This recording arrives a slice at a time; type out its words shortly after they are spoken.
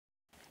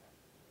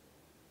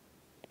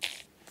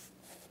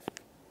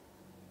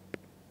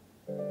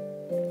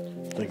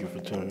Thank you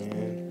for tuning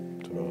in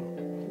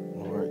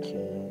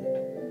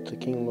to the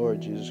King Lord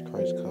Jesus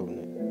Christ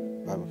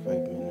Covenant Bible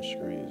Faith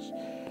Ministries.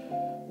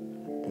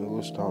 And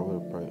we'll start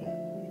with a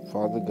prayer.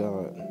 Father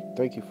God,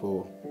 thank you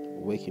for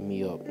waking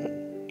me up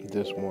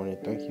this morning.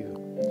 Thank you,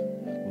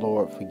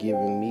 Lord, for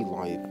giving me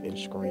life and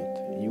strength.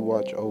 You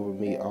watch over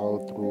me all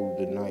through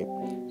the night.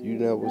 You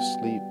never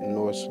sleep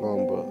nor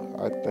slumber.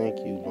 I thank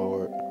you,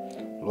 Lord.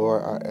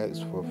 Lord, I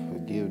ask for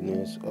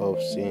forgiveness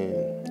of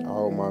sin.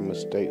 All my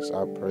mistakes,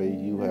 I pray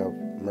you have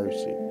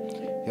mercy.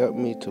 Help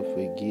me to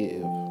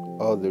forgive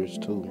others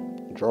too.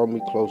 Draw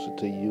me closer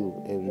to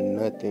you, and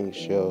nothing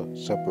shall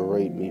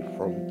separate me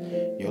from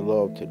your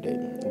love today.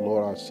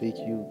 Lord, I seek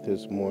you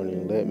this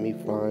morning. Let me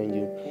find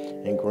you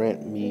and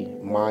grant me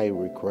my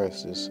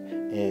requests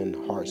and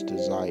heart's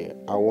desire.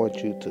 I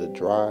want you to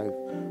drive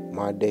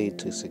my day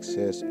to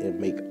success and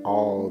make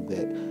all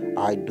that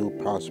I do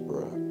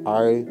prosper.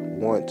 I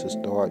want to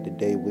start the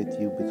day with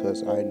you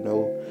because I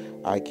know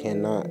I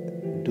cannot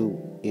do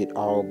it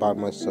all by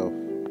myself.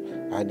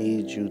 I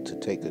need you to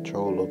take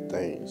control of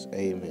things.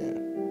 Amen.